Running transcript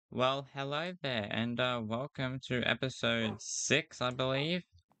Well, hello there, and welcome to episode 6, I believe.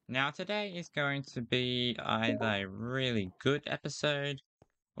 Now, today is going to be either a really good episode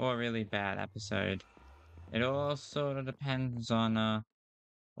or a really bad episode. It all sort of depends on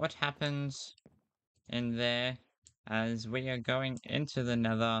what happens in there as we are going into the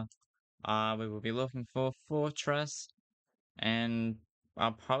nether. We will be looking for a fortress, and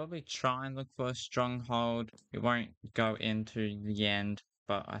I'll probably try and look for a stronghold. We won't go into the end,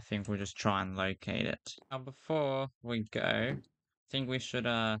 but I think we'll just try and locate it. Now, before we go, I think we should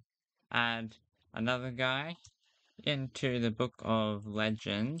add another guy into the book of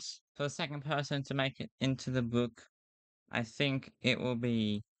legends. For the second person to make it into the book, I think it will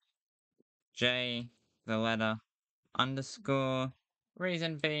be J, the letter underscore.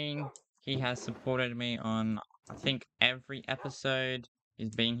 Reason being, he has supported me on, I think, every episode.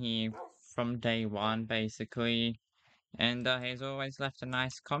 He's been here from day one, basically. And he's always left a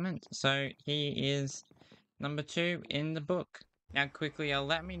nice comment. So he is number 2 in the book. Now, quickly,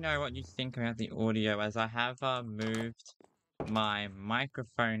 let me know what you think about the audio as I have moved my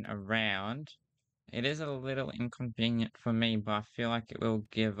microphone around. It is a little inconvenient for me, but I feel like it will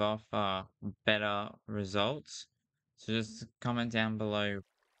give off better results. So just comment down below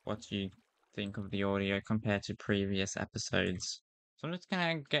what you think of the audio compared to previous episodes. So I'm just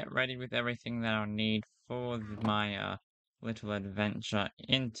gonna get ready with everything that I'll need for my little adventure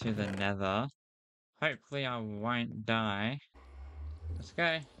into the nether. Hopefully I won't die. Let's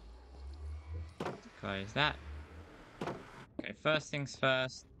go. Close that. Okay, first things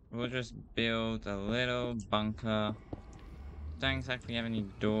first, we'll just build a little bunker. Don't exactly have any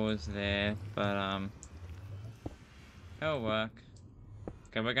doors there, but it'll work.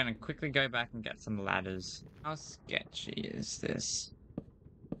 Okay, we're gonna quickly go back and get some ladders. How sketchy is this?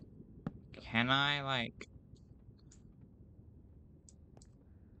 Can I, like...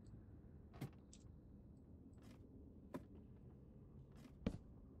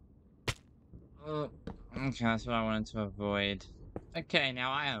 Oh, okay, that's what I wanted to avoid. Okay,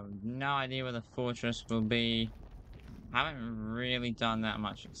 now I have no idea where the fortress will be. I haven't really done that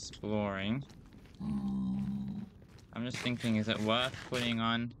much exploring. I'm just thinking, is it worth putting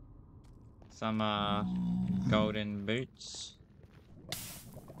on some, golden boots?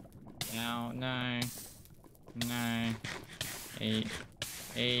 No, no, no. Eat,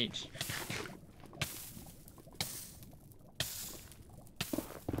 eat.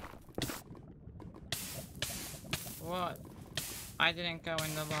 What? I didn't go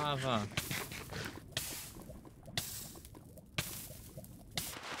in the lava.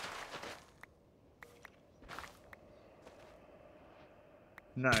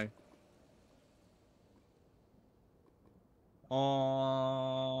 No.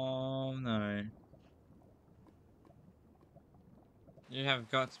 Oh no. You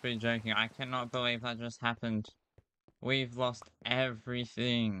have got to be joking. I cannot believe that just happened. We've lost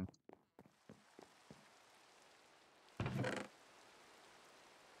everything.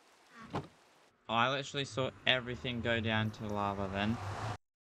 Oh, I literally saw everything go down to lava then.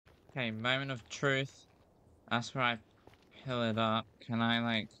 Okay, moment of truth. That's where I pill it up. Can I,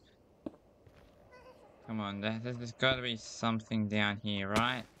 like... Come on, there's gotta be something down here,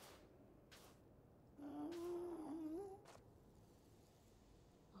 right?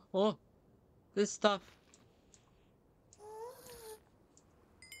 Oh! This stuff!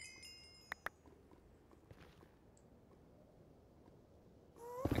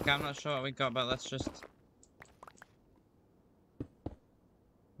 Okay, I'm not sure what we got, but let's just...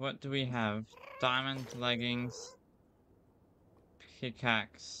 What do we have? Diamond leggings.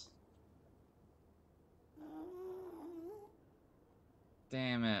 Pickaxe.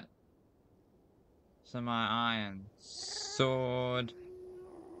 Damn it. So my iron. Sword.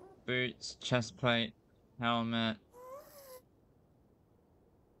 Boots. Chestplate. Helmet.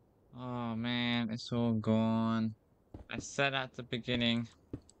 Oh man, it's all gone. I said at the beginning,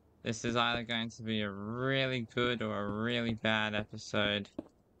 this is either going to be a really good or a really bad episode.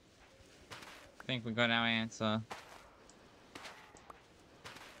 I think we got our answer.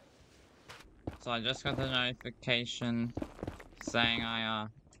 So I just got the notification saying I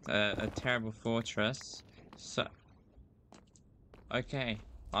a terrible fortress. So okay,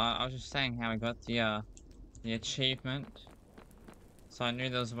 I was just saying how I got the achievement. So I knew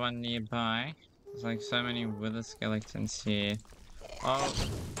there was one nearby. There's like so many wither skeletons here. Oh.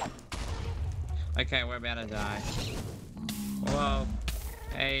 Okay, we're about to die. Whoa.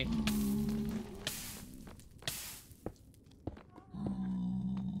 Hey.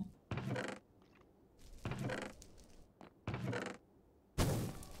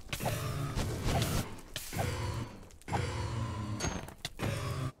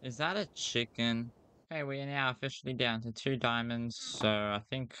 Is that a chicken? Okay, we are now officially down to 2 diamonds, so I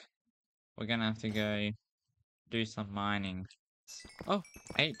think we're gonna have to go do some mining. Oh,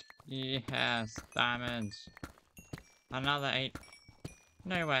 8. Yes, diamonds. Another 8.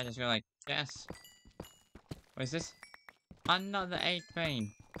 No way, I just go like, yes. What is this? Another 8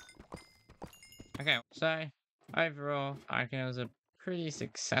 vein. Okay, so overall, I reckon it was a pretty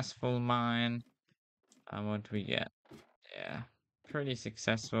successful mine. What do we get? Yeah, pretty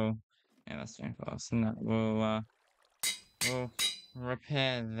successful. Yeah, that's very close. And that we'll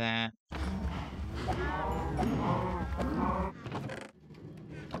repair that.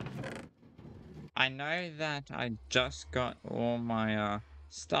 I know that I just got all my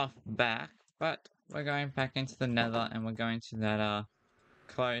stuff back, but we're going back into the nether and we're going to that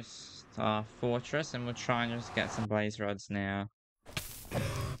close fortress and we'll try and just get some blaze rods now.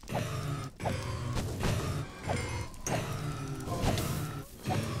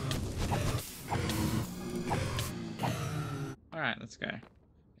 Alright, let's go.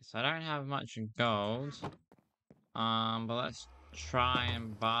 So I don't have much gold. But let's try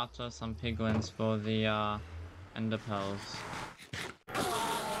and barter some piglins for the ender pearls.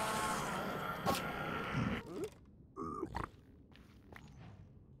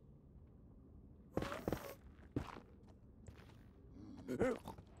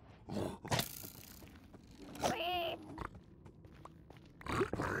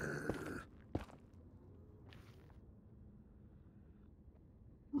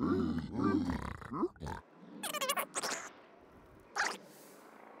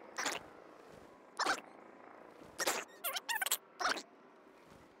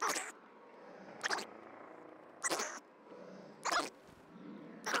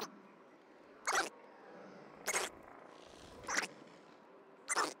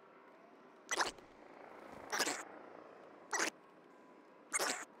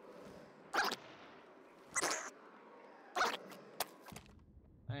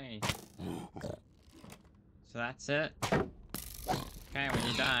 Hey. So that's it. Okay, when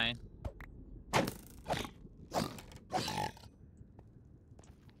you die.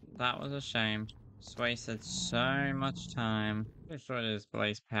 That was a shame. Just wasted so much time. Pretty sure it is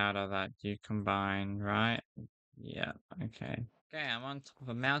blaze powder that you combine, right? Yeah, okay. Okay, I'm on top of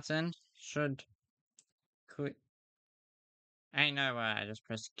a mountain. Should quit. Ain't no way, I just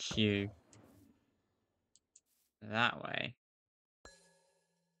pressed Q. That way.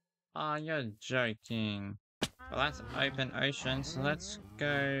 Oh, you're joking. Well, that's open ocean, so let's go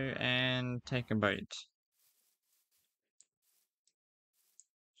and take a boat.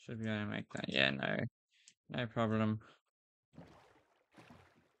 Should be able to make that. Yeah, no problem.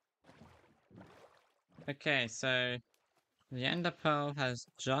 Okay, so the ender pearl has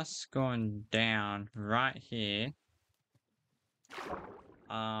just gone down right here.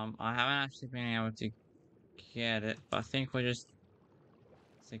 I haven't actually been able to get it, but I think we're just...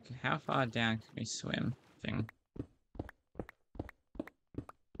 It's like, how far down can we swim? Thing.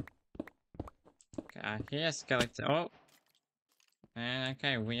 Okay, I hear a skeleton. Oh! And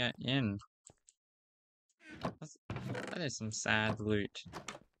okay, we are in. That is some sad loot.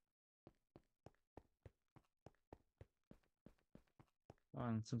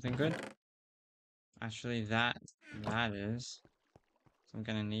 Oh, something good? Actually, that is. So I'm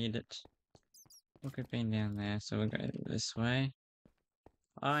gonna need it. Look at being down there, so we'll go this way.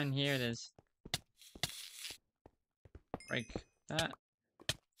 Oh, and here it is. Break that.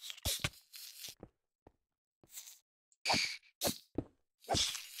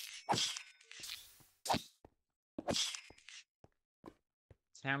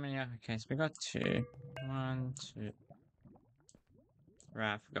 So how many? Okay, so we got 2. 1, 2.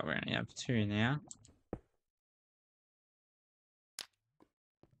 Right, I forgot we only have 2 now.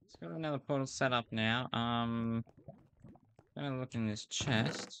 Let's got another portal set up now. Gonna look in this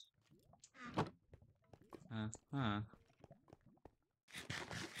chest. Okay,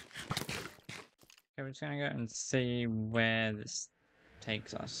 we're just gonna go and see where this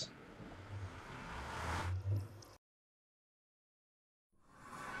takes us.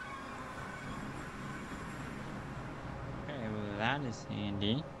 Okay, well that is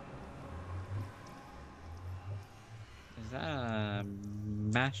handy. Is that a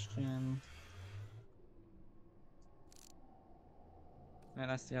bastion? No,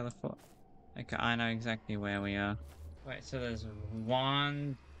 that's the other foot. Okay, I know exactly where we are. Wait, so there's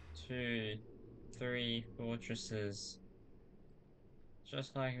 1, 2, 3 fortresses.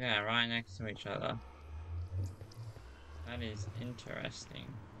 Just like that, right next to each other. That is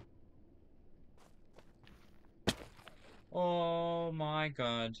interesting. Oh my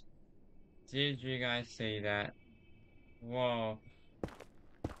god. Did you guys see that? Whoa.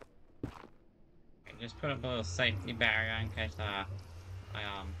 just put up a little safety barrier in case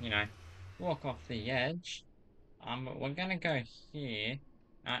you know, walk off the edge. But we're gonna go here.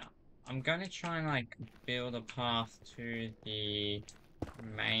 Uh, I'm gonna try and like build a path to the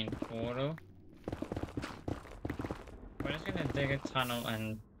main portal. We're just gonna dig a tunnel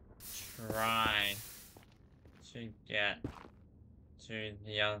and try to get to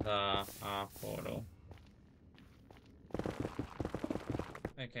the other portal.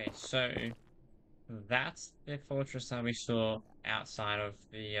 Okay, so that's the fortress that we saw outside of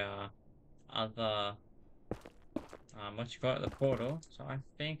the other what you call it, the portal. So I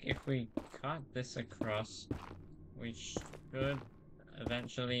think if we cut this across, we should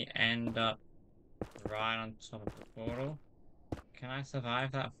eventually end up right on top of the portal. Can I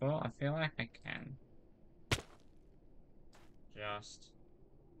survive that fall? I feel like I can. Just...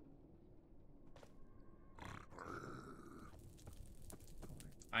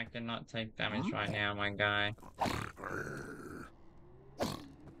 I cannot take damage right now, my guy.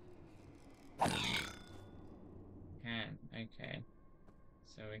 Can, okay.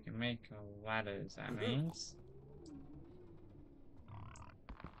 So we can make ladders, that means.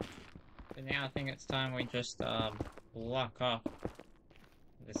 But now I think it's time we just block off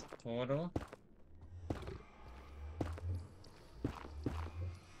this portal.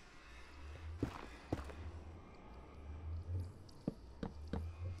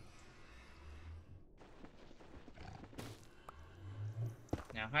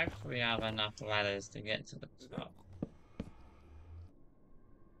 Now hopefully we have enough ladders to get to the top.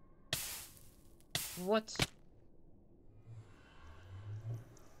 What? What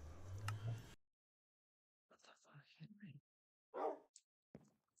the fuck hit me?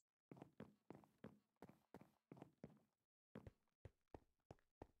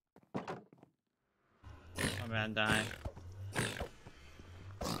 I'm gonna die.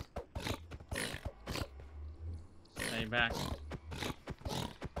 Stay back.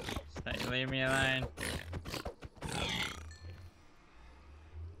 Stay, leave me alone.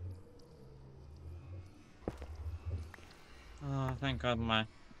 Oh, thank God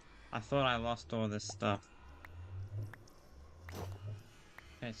I thought I lost all this stuff.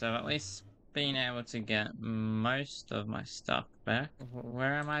 Okay, so at least being able to get most of my stuff back.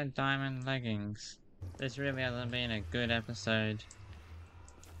 Where are my diamond leggings? This really hasn't been a good episode.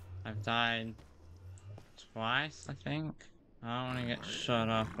 I've died twice, I think. I don't want to get shot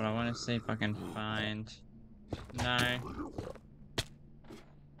off, but I want to see if I can find... No.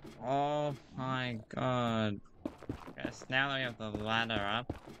 Oh my God. Yes, now that we have the ladder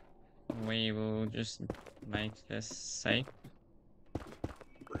up, we will just make this safe.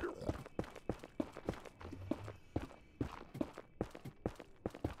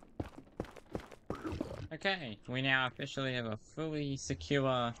 Okay, we now officially have a fully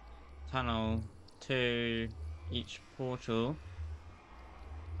secure tunnel to each portal.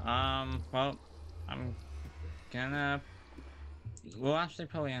 Well, I'm gonna... We'll actually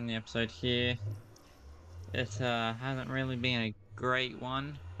probably end the episode here. It hasn't really been a great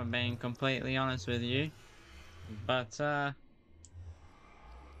one, if I'm being completely honest with you. But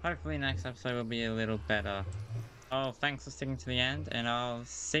hopefully next episode will be a little better. Oh, thanks for sticking to the end, and I'll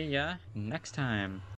see ya next time.